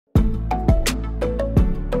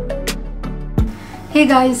Hey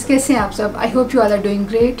guys, कैसे हैं आप सब? I hope you all are doing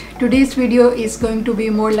great. Today's video is going to be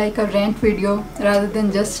more like a rant video rather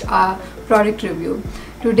than just a product review.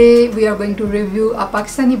 Today we are going to review a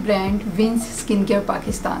Pakistani brand Vincé skincare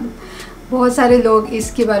Pakistan. बहुत सारे लोग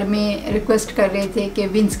इसके बारे में request कर रहे थे कि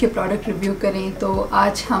विंस के प्रोडक्ट रिव्यू करें, तो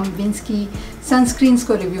आज हम विंस की सनस्क्रीन्स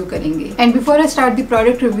को रिव्यू करेंगे. And before I start the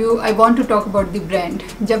product review I want to talk about the brand.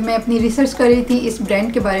 जब मैं अपनी रिसर्च कर रही थी इस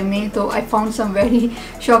ब्रांड के बारे में, तो I found some very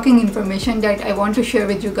shocking information that I want to share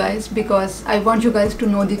with you guys because I want you guys to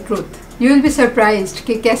know the truth. You will be surprised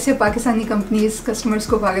कि कैसे पाकिस्तानी कंपनीज कस्टमर्स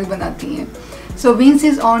को पागल बनाती हैं. So Vincé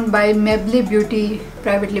is owned by Madiha Beauty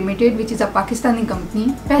Private Limited, which is a Pakistani company.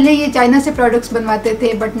 पहले ये China से products बनवाते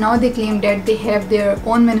थे, but now they claim that they have their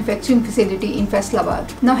own manufacturing facility in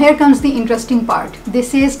Faisalabad. Now here comes the interesting part. They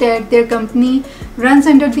says that their company runs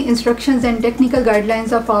under the instructions and technical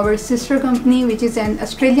guidelines of our sister company, which is an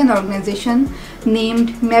Australian organization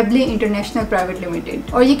named Madiha International Private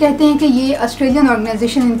Limited. और ये कहते हैं कि ये Australian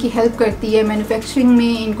organisation इनकी help करती है manufacturing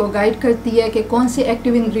में, इनको गाइड करती है कि कौन से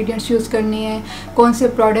एक्टिव इंग्रेडिएंट्स यूज़ करने हैं, कौन से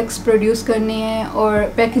प्रोडक्ट्स प्रोड्यूस करने हैं और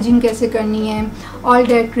पैकेजिंग कैसे करनी है. All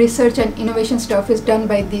that research and innovation stuff is done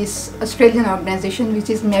by this Australian organisation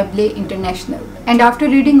which is Madiha international. And after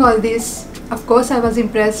reading all this of course I was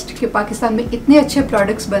impressed कि पाकिस्तान में इतने अच्छे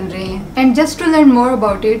products बन रहे हैं. And just to learn more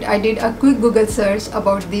about it, I did a quick Google search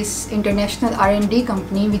about this international R&D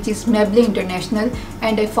company which is Madiha International,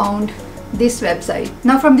 and I found this website.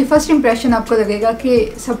 Now from the first impression आपको लगेगा कि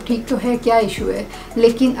सब ठीक तो है, क्या issue है,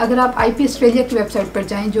 लेकिन अगर आप IP ऑस्ट्रेलिया की वेबसाइट पर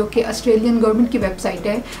जाएं जो कि ऑस्ट्रेलियन गवर्नमेंट की वेबसाइट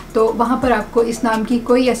है, तो वहाँ पर आपको इस नाम की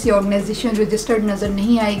कोई ऐसी ऑर्गेनाइजेशन रजिस्टर्ड नज़र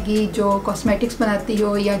नहीं आएगी जो कॉस्मेटिक्स बनाती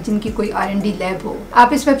हो या जिनकी कोई R&D लैब हो.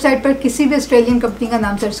 आप इस वेबसाइट पर किसी भी ऑस्ट्रेलियन कंपनी का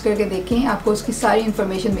नाम सर्च करके देखें, आपको उसकी सारी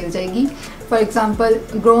इन्फॉर्मेशन मिल जाएगी. फॉर एग्जाम्पल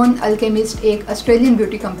ग्रोन केमिस्ट एक ऑस्ट्रेलियन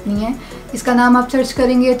ब्यूटी कंपनी है. इसका नाम आप सर्च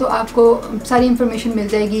करेंगे तो आपको सारी इन्फॉर्मेशन मिल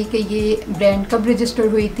जाएगी कि ये ब्रांड कब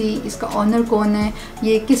रजिस्टर्ड हुई थी, इसका ऑनर कौन है,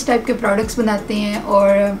 ये किस टाइप के प्रोडक्ट्स बनाते हैं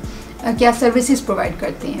और क्या सर्विसेज प्रोवाइड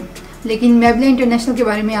करते हैं. लेकिन Madiha इंटरनेशनल के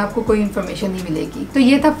बारे में आपको कोई इन्फॉर्मेशन नहीं मिलेगी. तो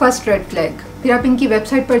ये था फर्स्ट रेड फ्लैग. फिर आप इनकी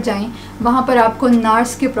वेबसाइट पर जाएं, वहाँ पर आपको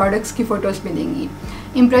नार्स के प्रोडक्ट्स की फ़ोटोज़ मिलेंगी.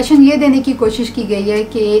 इम्प्रेशन ये देने की कोशिश की गई है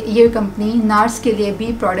कि ये कंपनी नार्स के लिए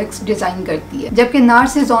भी प्रोडक्ट्स डिज़ाइन करती है, जबकि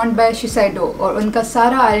नार्स इज़ ओन्ड बाय शिसाइडो और उनका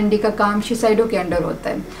सारा R&D का काम शिसाइडो के अंडर होता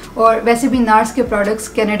है. और वैसे भी नार्स के प्रोडक्ट्स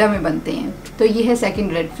कनाडा में बनते हैं. तो ये है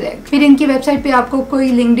सेकंड रेड फ्लैग. फिर इनकी वेबसाइट पे आपको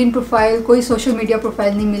कोई लिंक्डइन प्रोफाइल, कोई सोशल मीडिया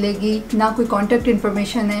प्रोफाइल नहीं मिलेगी, ना कोई कॉन्टैक्ट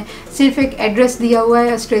इन्फॉर्मेशन है. सिर्फ एक एड्रेस दिया हुआ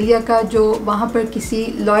है ऑस्ट्रेलिया का, जो वहाँ पर किसी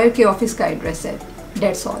लॉयर के ऑफिस का एड्रेस है.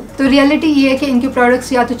 That's all. तो रियलिटी ये है कि इनके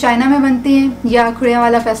प्रोडक्ट्स या तो चाइना में बनते हैं या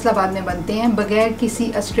खुड़ियावाला फैसलाबाद में बनते हैं बगैर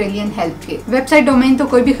किसी ऑस्ट्रेलियन हेल्प के. वेबसाइट डोमेन तो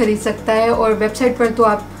कोई भी खरीद सकता है और वेबसाइट पर तो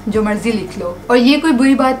आप जो मर्जी लिख लो. और ये कोई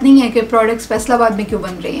बुरी बात नहीं है कि प्रोडक्ट्स फैसलाबाद में क्यों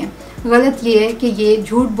बन रहे हैं. गलत ये है कि ये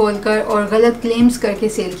झूठ बोलकर और गलत क्लेम्स करके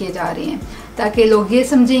सेल किए जा रहे हैं ताकि लोग ये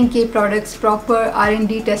समझें कि प्रोडक्ट्स प्रॉपर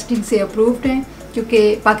R&D टेस्टिंग से अप्रूव्ड हैं, क्योंकि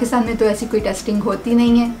पाकिस्तान में तो ऐसी कोई टेस्टिंग होती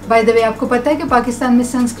नहीं है. बाय द वे आपको पता है कि पाकिस्तान में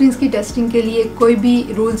सनस्क्रीन्स की टेस्टिंग के लिए कोई भी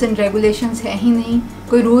रूल्स एंड रेगुलेशंस है ही नहीं,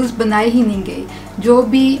 कोई रूल्स बनाए ही नहीं गए. जो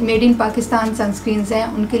भी मेड इन पाकिस्तान सनस्क्रीन्स हैं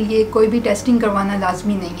उनके लिए कोई भी टेस्टिंग करवाना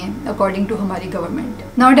लाजमी नहीं है अकॉर्डिंग टू हमारी government.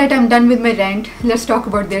 Now that I am done with my rent, let's talk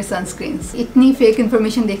about their sunscreens. इतनी फेक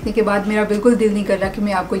इन्फॉर्मेशन देखने के बाद मेरा बिल्कुल दिल नहीं कर रहा कि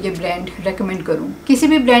मैं आपको ये ब्रांड रेकमेंड करूँ. किसी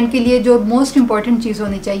भी ब्रांड के लिए जो मोस्ट इंपॉर्टेंट चीज़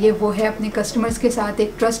होनी चाहिए वो है अपने कस्टमर्स के साथ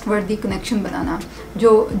एक ट्रस्ट वर्दी कनेक्शन बनाना,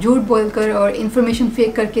 जो झूठ बोलकर और इन्फॉर्मेशन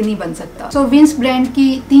फेक करके नहीं बन सकता. सो विंस ब्रांड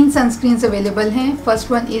की 3 सनस्क्रीन्स अवेलेबल हैं.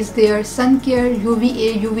 First one is there sun care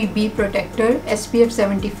UVA UVB protector SPF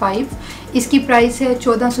 75. इसकी प्राइस है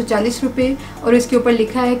 1440 रुपये और इसके ऊपर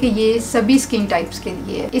लिखा है कि ये सभी स्किन टाइप्स के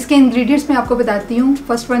लिए है. इसके इंग्रेडिएंट्स मैं आपको बताती हूँ.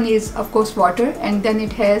 First one is of course water and then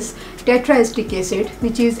it has टेट्राएस्टिक acid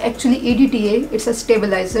which is actually EDTA. It's a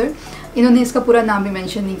stabiliser. इन्होंने इसका पूरा नाम भी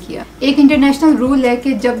मेंशन नहीं किया. एक इंटरनेशनल रूल है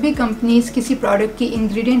कि जब भी कंपनीज किसी प्रोडक्ट की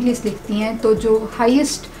इंग्रेडिएंट लिस्ट लिखती हैं तो जो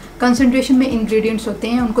हाईएस्ट कंसंट्रेशन में इंग्रेडिएंट्स होते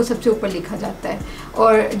हैं उनको सबसे ऊपर लिखा जाता है,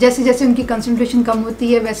 और जैसे जैसे उनकी कंसंट्रेशन कम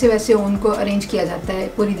होती है वैसे वैसे उनको अरेंज किया जाता है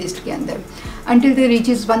पूरी लिस्ट के अंदर until they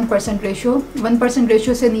reaches 1% ratio. 1%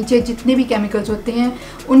 ratio से नीचे जितने भी केमिकल्स होते हैं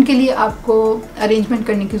उनके लिए आपको अरेंजमेंट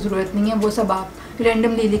करने की ज़रूरत नहीं है, वो सब आप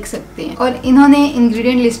रैंडमली लिख सकते हैं. और इन्होंने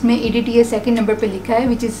इंग्रेडिएंट लिस्ट में EDTA सेकंड नंबर पे लिखा है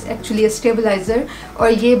which is actually a stabiliser,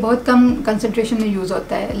 और ये बहुत कम कंसंट्रेशन में यूज़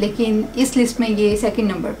होता है, लेकिन इस लिस्ट में ये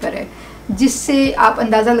सेकंड नंबर पर है, जिससे आप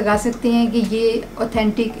अंदाज़ा लगा सकते हैं कि ये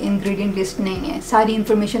ऑथेंटिक इंग्रेडिएंट लिस्ट नहीं है. सारी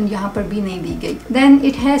इन्फॉर्मेशन यहाँ पर भी नहीं दी गई. Then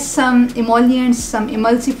it has some emollients, some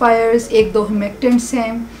emulsifiers, 1-2 humectants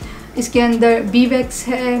हैं. इसके अंदर बी वैक्स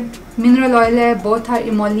है, मिनरल ऑयल है, बोथ आर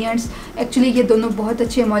इमोलिएंट्स। एक्चुअली ये दोनों बहुत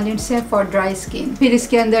अच्छे इमोलिएंट्स हैं फॉर ड्राई स्किन। फिर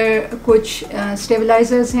इसके अंदर कुछ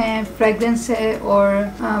स्टेबलाइजर्स हैं, फ्रेगरेंस है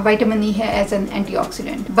और विटामिन ई है एज एन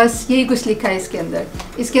एंटीऑक्सीडेंट। बस यही कुछ लिखा है इसके अंदर।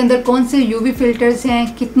 इसके अंदर कौन से यूवी फिल्टर्स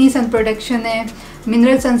हैं, कितनी सन प्रोटेक्शन है,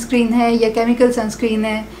 मिनरल सनस्क्रीन है या केमिकल सनस्क्रीन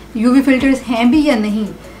है, यूवी फिल्टर्स हैं भी या नहीं,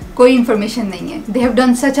 कोई इन्फॉर्मेशन नहीं है। They have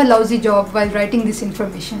done such a lousy job while writing this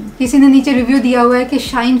information. किसी ने नीचे रिव्यू दिया हुआ है कि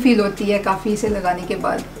शाइन फील होती है काफ़ी इसे लगाने के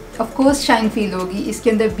बाद। ऑफ कोर्स शाइन फील होगी। इसके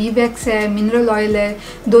अंदर बी वैक्स है, मिनरल ऑयल है,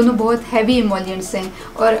 दोनों बहुत हैवी इमोलिएंट्स हैं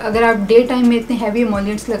और अगर आप डे टाइम में इतने हैवी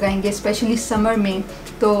इमोलिएंट्स लगाएंगे स्पेशली समर में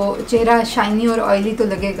तो चेहरा शाइनी और ऑयली तो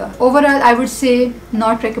लगेगा। Overall I would say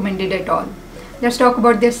not recommended at all. Let's talk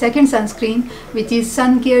about their second sunscreen, which is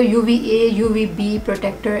Sun Care UVA UVB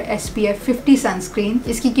Protector SPF 50 sunscreen.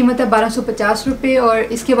 इसकी कीमत है 1250 रुपये और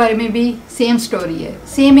इसके बारे में भी सेम स्टोरी है,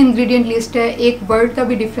 सेम इंग्रेडिएंट लिस्ट है, एक वर्ड का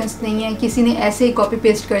भी डिफरेंस नहीं है। किसी ने ऐसे ही कॉपी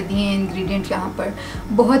पेस्ट कर दिए हैं इंग्रेडिएंट यहाँ पर।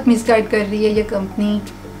 बहुत मिसगाइड कर रही है ये company,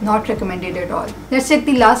 not recommended at all. Let's check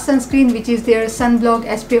the last sunscreen which is their Sunblock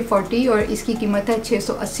SPF 40 और इसकी कीमत है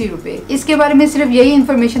 680 रुपये। इसके बारे में सिर्फ यही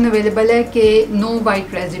इन्फॉर्मेशन अवेलेबल है कि नो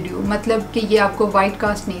वाइट रेजिड्यू, मतलब कि ये आपको वाइट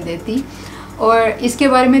कास्ट नहीं देती। और इसके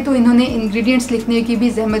बारे में तो इन्होंने इंग्रेडिएंट्स लिखने की भी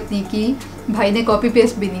जहमत नहीं की, भाई ने कॉपी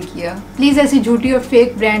पेस्ट भी नहीं किया। प्लीज़ ऐसी झूठी और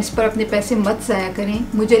फेक ब्रांड्स पर अपने पैसे मत ज़ाया करें।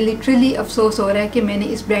 मुझे लिटरली अफसोस हो रहा है कि मैंने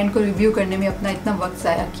इस ब्रांड को रिव्यू करने में अपना इतना वक्त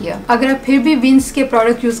ज़ाया किया। अगर आप फिर भी विंस के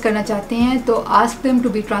प्रोडक्ट यूज़ करना चाहते हैं तो ask them to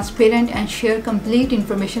be transparent and share complete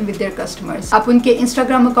information with their customers. आप उनके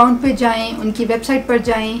इंस्टाग्राम अकाउंट पर जाएँ, उनकी वेबसाइट पर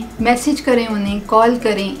जाएँ, मैसेज करें, उन्हें कॉल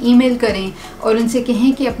करें, ईमेल करें और उनसे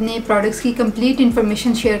कहें कि अपने प्रोडक्ट्स की कंप्लीट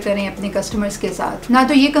इन्फॉर्मेशन शेयर करें अपने कस्टमर्स के साथ। ना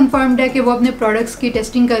तो ये कंफर्म्ड है कि वो अपने प्रोडक्ट्स की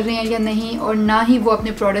टेस्टिंग कर रहे हैं या नहीं, और ना ही वो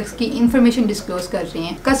अपने प्रोडक्ट्स की इन्फॉर्मेशन डिस्क्लोज कर रही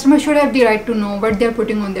हैं। Customer should have the right to know what they are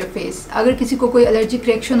putting on their face. अगर किसी को कोई एलर्जिक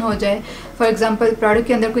रिएक्शन हो जाए, फॉर एग्जांपल प्रोडक्ट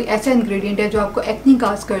के अंदर कोई ऐसा इंग्रेडिएंट है जो आपको एक्नी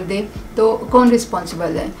काज कर दे, तो कौन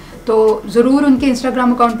रिस्पॉन्सिबल है? तो ज़रूर उनके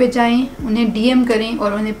इंस्टाग्राम अकाउंट पे जाएं, उन्हें डीएम करें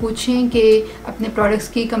और उन्हें पूछें कि अपने प्रोडक्ट्स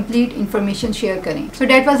की कंप्लीट इन्फॉर्मेशन शेयर करें। So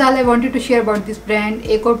that was all I wanted to share about this brand.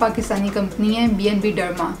 एक और पाकिस्तानी कंपनी है BNB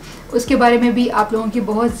डर्मा, उसके बारे में भी आप लोगों की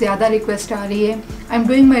बहुत ज़्यादा रिक्वेस्ट आ रही है। I am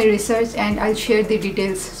doing my research and I share the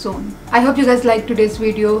details soon. I hope you guys like today's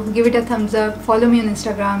video. Give it a thumbs up, follow me on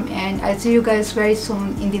Instagram and I'll see you guys very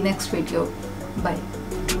soon in the next video. Bye.